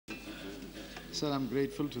Sir, I'm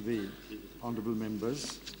grateful to the honourable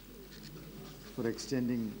members for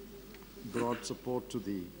extending broad support to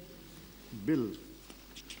the bill.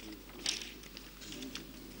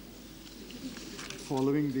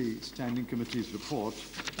 Following the Standing Committee's report,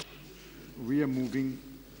 we are moving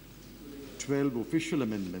 12 official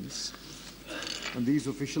amendments, and these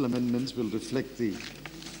official amendments will reflect the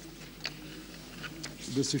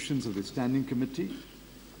decisions of the Standing Committee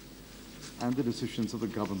and the decisions of the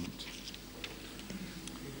government.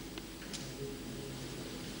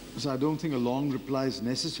 So I don't think a long reply is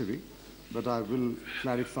necessary, but I will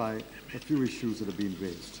clarify a few issues that have been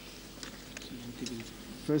raised.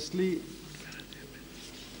 Firstly,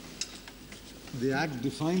 the Act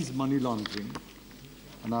defines money laundering,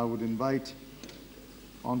 and I would invite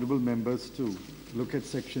honourable members to look at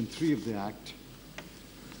Section 3 of the Act.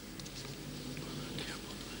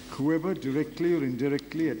 Whoever directly or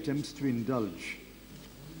indirectly attempts to indulge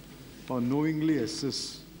or knowingly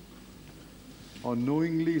assists or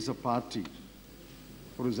knowingly is a party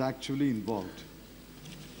or is actually involved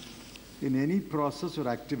in any process or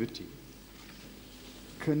activity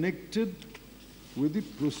connected with the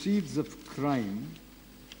proceeds of crime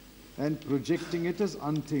and projecting it as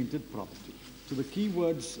untainted property. So the key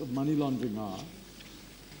words of money laundering are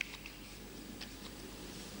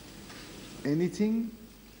anything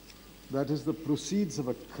that is the proceeds of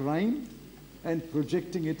a crime and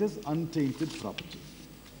projecting it as untainted property.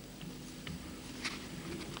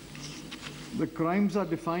 The crimes are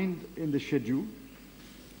defined in the schedule.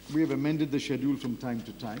 We have amended the schedule from time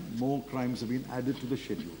to time. More crimes have been added to the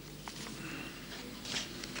schedule.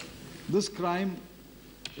 This crime,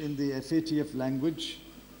 in the FATF language,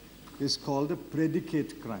 is called a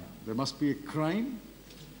predicate crime. There must be a crime,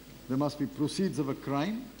 there must be proceeds of a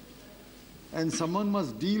crime, and someone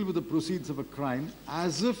must deal with the proceeds of a crime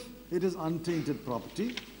as if it is untainted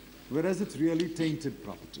property, whereas it's really tainted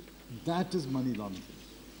property. That is money laundering.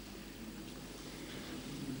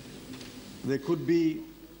 There could be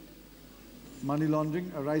money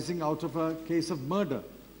laundering arising out of a case of murder.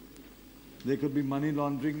 There could be money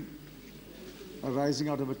laundering arising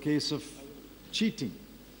out of a case of cheating.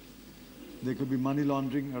 There could be money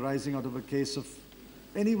laundering arising out of a case of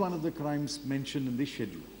any one of the crimes mentioned in this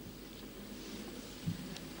schedule.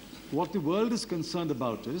 What the world is concerned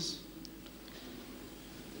about is,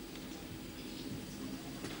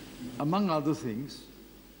 among other things,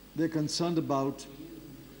 they're concerned about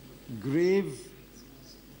grave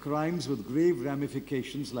crimes with grave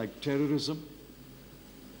ramifications like terrorism,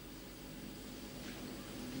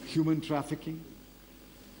 human trafficking,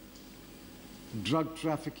 drug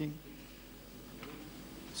trafficking,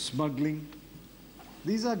 smuggling.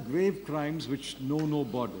 These are grave crimes which know no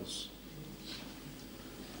borders.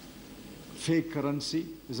 Fake currency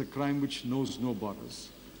is a crime which knows no borders.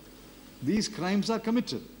 These crimes are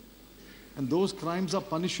committed, and those crimes are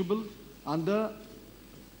punishable under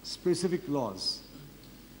specific laws.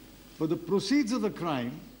 But the proceeds of the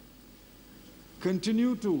crime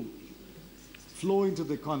continue to flow into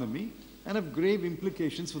the economy and have grave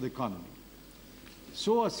implications for the economy.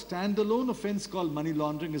 So a standalone offense called money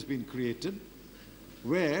laundering has been created,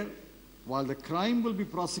 where while the crime will be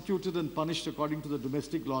prosecuted and punished according to the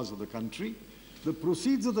domestic laws of the country, the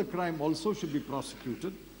proceeds of the crime also should be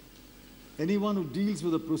prosecuted. Anyone who deals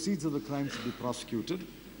with the proceeds of the crime should be prosecuted,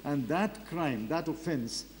 and that crime, that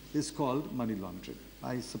offense, is called money laundering.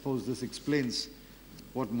 I suppose this explains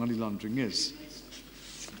what money laundering is.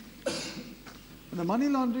 And the money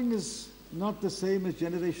laundering is not the same as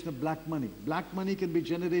generation of black money. Black money can be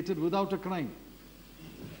generated without a crime.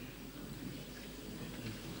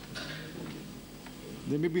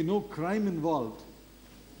 There may be no crime involved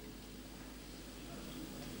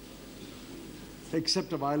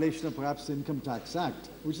except a violation of perhaps the Income Tax Act,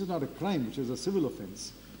 which is not a crime, which is a civil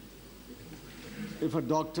offense. If a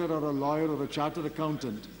doctor or a lawyer or a chartered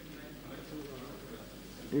accountant,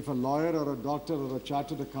 if a lawyer or a doctor or a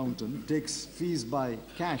chartered accountant takes fees by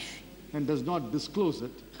cash and does not disclose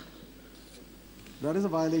it, that is a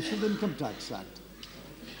violation of the Income Tax Act.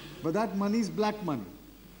 But that money is black money.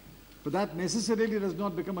 But that necessarily does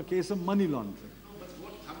not become a case of money laundering.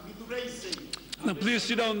 Now, please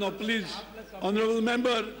sit down now, please. Honourable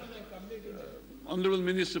Member, Honourable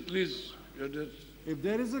Minister, please. If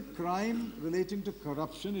there is a crime relating to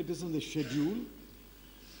corruption, it is in the schedule.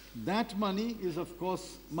 That money is, of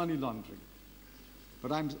course, money laundering.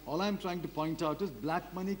 But all I'm trying to point out is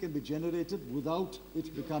black money can be generated without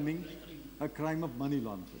it becoming a crime of money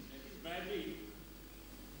laundering.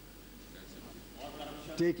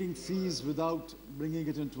 Taking fees without bringing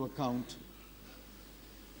it into account,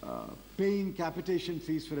 paying capitation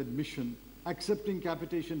fees for admission, accepting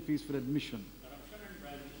capitation fees for admission,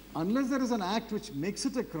 unless there is an act which makes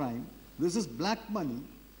it a crime, this is black money,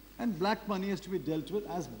 and black money has to be dealt with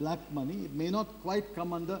as black money. It may not quite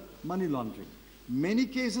come under money laundering. Many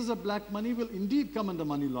cases of black money will indeed come under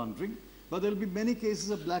money laundering, but there will be many cases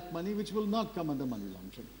of black money which will not come under money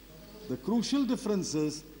laundering. The crucial difference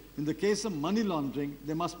is, in the case of money laundering,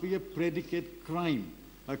 there must be a predicate crime,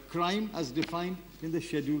 a crime as defined in the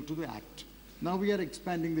schedule to the Act. Now we are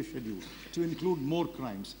expanding the schedule to include more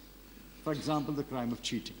crimes. For example, the crime of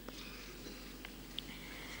cheating.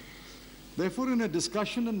 Therefore, in a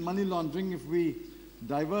discussion on money laundering, if we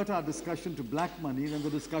divert our discussion to black money, then the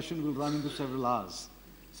discussion will run into several hours.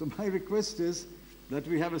 So my request is that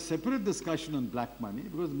we have a separate discussion on black money,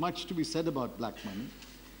 because much to be said about black money,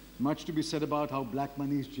 much to be said about how black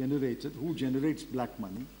money is generated, who generates black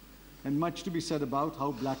money, and much to be said about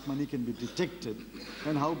how black money can be detected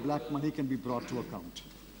and how black money can be brought to account.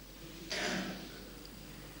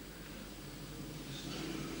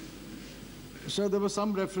 So there was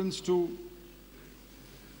some reference to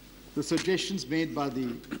the suggestions made by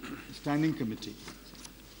the Standing Committee.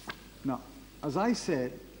 Now, as I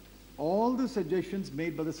said, all the suggestions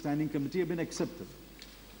made by the Standing Committee have been accepted.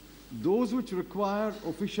 Those which require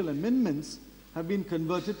official amendments have been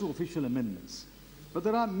converted to official amendments. But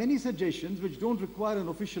there are many suggestions which don't require an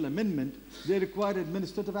official amendment, they require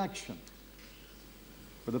administrative action.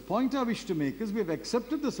 But the point I wish to make is we have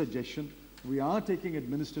accepted the suggestion, we are taking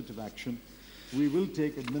administrative action. We will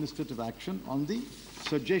take administrative action on the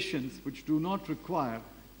suggestions which do not require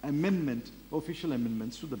amendment, official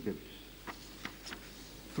amendments to the bill.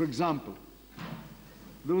 For example,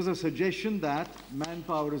 there was a suggestion that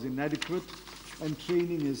manpower is inadequate and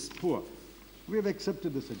training is poor. We have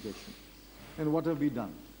accepted the suggestion. And what have we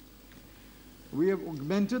done? We have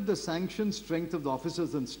augmented the sanction strength of the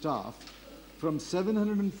officers and staff from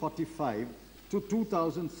 745 to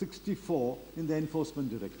 2,064 in the Enforcement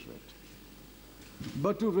Directorate.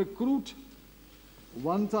 But to recruit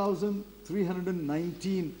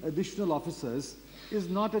 1,319 additional officers is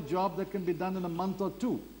not a job that can be done in a month or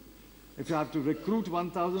two. If you have to recruit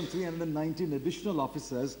 1,319 additional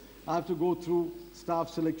officers, I have to go through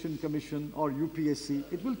Staff Selection Commission or UPSC.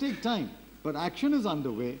 It will take time, but action is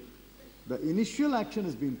underway. The initial action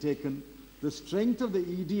has been taken. The strength of the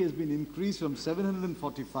ED has been increased from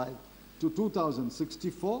 745 to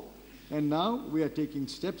 2,064. And now we are taking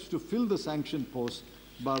steps to fill the sanction post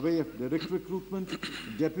by way of direct recruitment,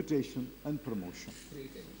 deputation, and promotion.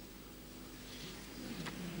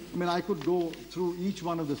 I mean, I could go through each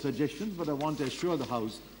one of the suggestions, but I want to assure the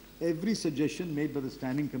House, every suggestion made by the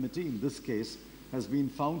Standing Committee in this case has been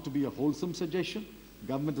found to be a wholesome suggestion.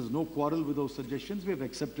 Government has no quarrel with those suggestions. We have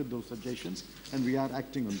accepted those suggestions, and we are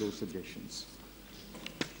acting on those suggestions.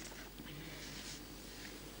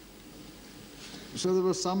 So there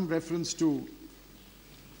was some reference to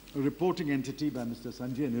a reporting entity by Mr.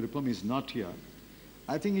 Sanjay Nirupam. He is not here.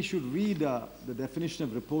 I think he should read the definition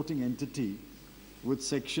of reporting entity with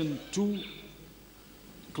Section 2,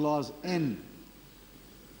 Clause N,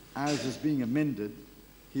 as is being amended.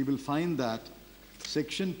 He will find that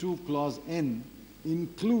Section 2, Clause N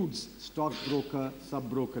includes stockbroker,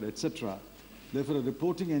 sub-broker, etc. Therefore, a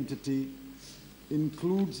reporting entity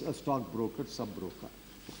includes a stockbroker, sub-broker.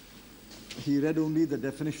 He read only the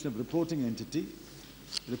definition of reporting entity.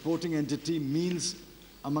 Reporting entity means,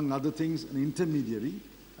 among other things, an intermediary.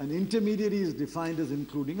 An intermediary is defined as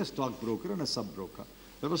including a stockbroker and a sub-broker.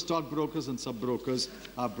 Therefore, stockbrokers and sub-brokers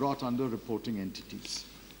are brought under reporting entities.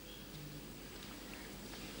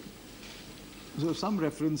 So some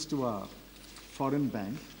reference to a foreign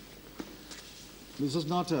bank. This is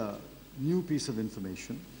not a new piece of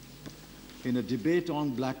information. In a debate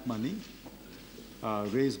on black money,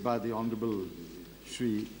 raised by the Honorable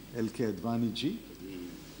Shri L.K. Advaniji,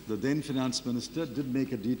 the then Finance Minister did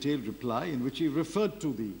make a detailed reply in which he referred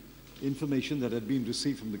to the information that had been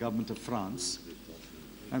received from the government of France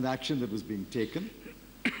and the action that was being taken.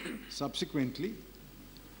 Subsequently,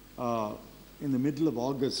 in the middle of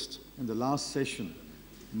August, in the last session,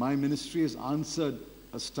 my ministry has answered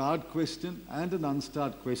a starred question and an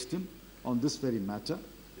unstarred question on this very matter.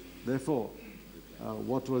 Therefore,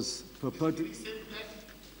 what was purported...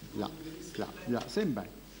 same bank.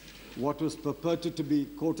 What was purported to be,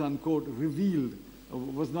 quote-unquote, revealed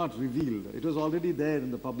was not revealed. It was already there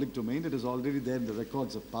in the public domain. It is already there in the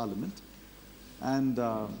records of Parliament. And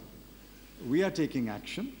we are taking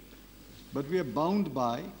action, but we are bound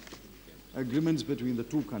by agreements between the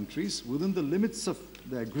two countries. Within the limits of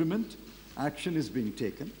the agreement, action is being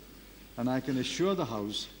taken. And I can assure the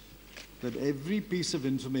House that every piece of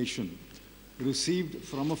information received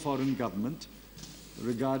from a foreign government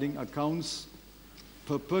regarding accounts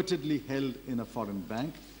purportedly held in a foreign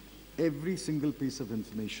bank every single piece of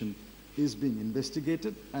information is being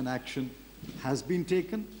investigated, and action has been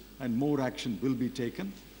taken, and more action will be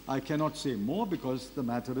taken. I cannot say more because the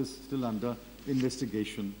matter is still under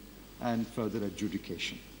investigation and further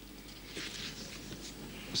adjudication.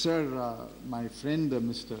 Sir, my friend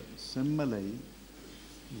Mr. Semmalai,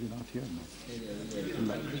 is he not here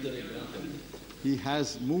now? He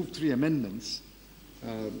has moved 3 amendments,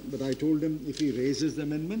 but I told him if he raises the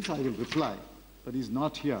amendments, I will reply. But he's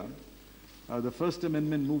not here. The first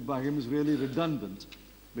amendment moved by him is really redundant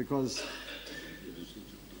because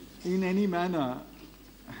in any manner,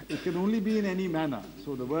 it can only be in any manner.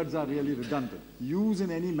 So the words are really redundant. Use in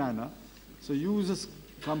any manner. So use is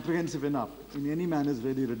comprehensive enough. In any manner is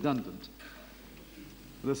really redundant.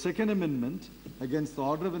 The second amendment, against the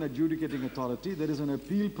order of an adjudicating authority, there is an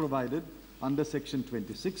appeal provided under section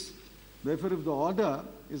 26. Therefore, if the order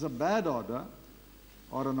is a bad order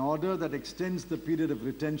or an order that extends the period of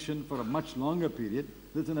retention for a much longer period,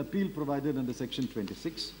 there's an appeal provided under section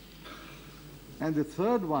 26. And the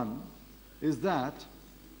third one is that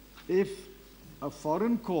if a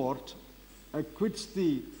foreign court acquits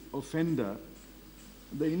the offender,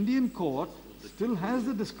 the Indian court still has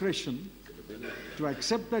the discretion to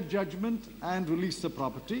accept that judgment and release the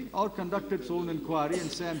property, or conduct its own inquiry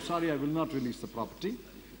and say, I'm sorry, I will not release the property.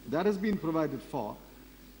 That has been provided for.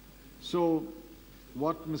 So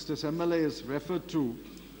what Mr. Semmalai has referred to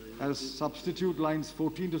as substitute lines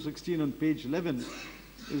 14 to 16 on page 11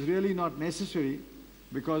 is really not necessary,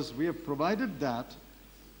 because we have provided that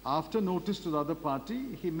after notice to the other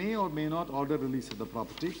party, he may or may not order release of the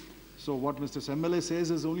property. So what Mr. Semmalai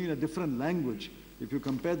says is only in a different language. If you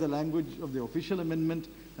compare the language of the official amendment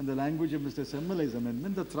and the language of Mr. Semmalai's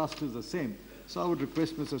amendment, the thrust is the same. So I would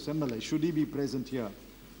request Mr. Semmalai, should he be present here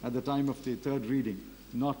at the time of the third reading,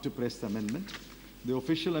 not to press the amendment. The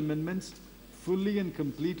official amendments fully and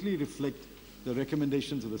completely reflect the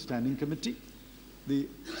recommendations of the Standing Committee. The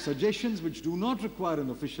suggestions which do not require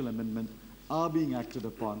an official amendment are being acted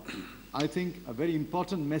upon. I think a very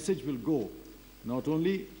important message will go not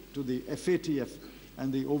only to the FATF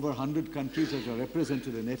and the over 100 countries that are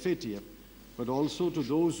represented in FATF, but also to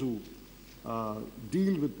those who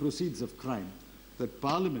deal with proceeds of crime, that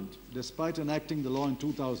Parliament, despite enacting the law in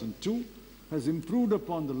 2002, has improved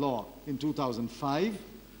upon the law in 2005,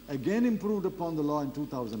 again improved upon the law in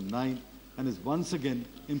 2009, and is once again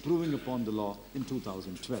improving upon the law in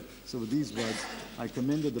 2012. So with these words, I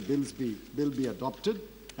commend that the bill be adopted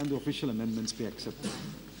and the official amendments be accepted.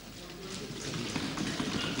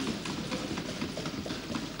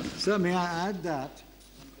 Sir, may I add that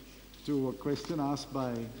to a question asked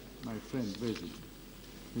by my friend, where is he?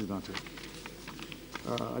 He's not here.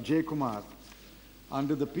 Ajay Kumar.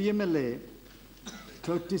 Under the PMLA,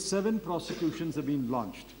 37 prosecutions have been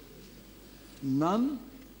launched. None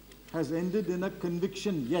has ended in a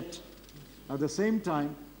conviction yet. At the same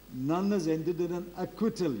time, none has ended in an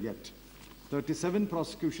acquittal yet. 37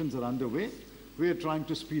 prosecutions are underway. We are trying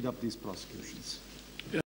to speed up these prosecutions.